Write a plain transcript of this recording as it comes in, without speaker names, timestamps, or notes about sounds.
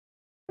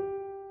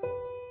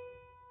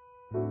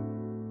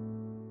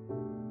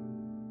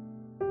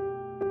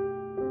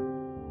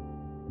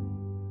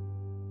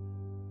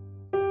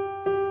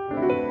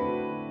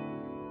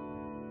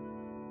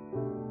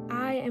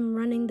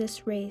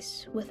this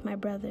race with my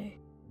brother.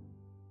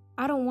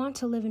 I don't want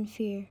to live in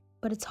fear,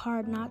 but it's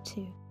hard not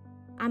to.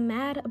 I'm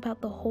mad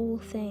about the whole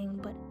thing,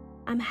 but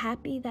I'm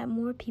happy that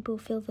more people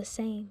feel the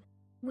same.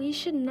 We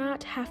should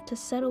not have to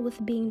settle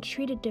with being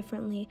treated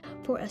differently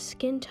for a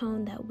skin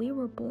tone that we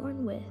were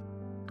born with.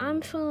 I'm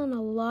feeling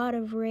a lot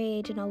of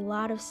rage and a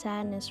lot of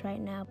sadness right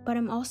now, but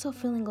I'm also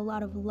feeling a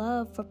lot of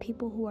love for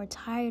people who are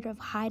tired of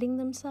hiding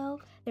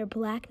themselves, their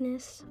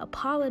blackness,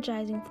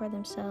 apologizing for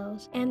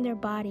themselves, and their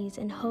bodies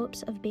in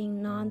hopes of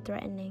being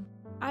non-threatening.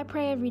 I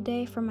pray every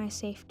day for my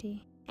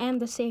safety, and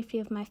the safety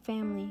of my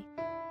family,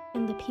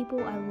 and the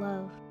people I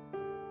love.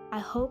 I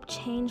hope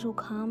change will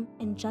come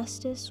and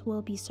justice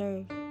will be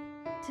served.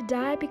 To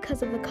die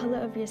because of the color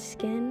of your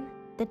skin,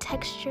 the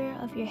texture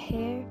of your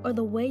hair, or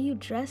the way you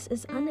dress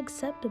is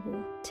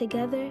unacceptable.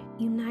 Together,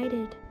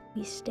 united,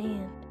 we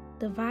stand.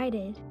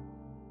 Divided,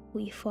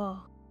 we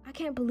fall. I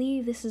can't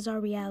believe this is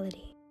our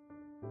reality.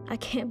 I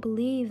can't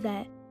believe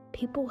that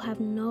people have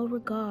no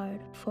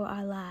regard for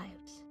our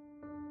lives.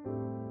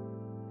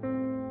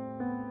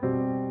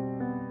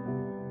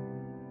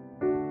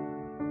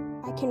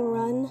 I can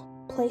run,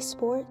 play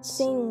sports,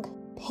 sing,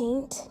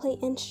 paint, play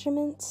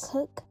instruments,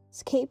 cook,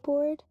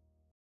 skateboard.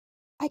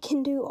 I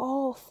can do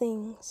all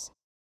things.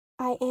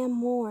 I am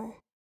more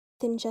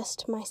than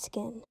just my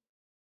skin.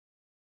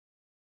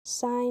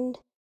 Signed,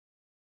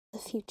 the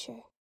future.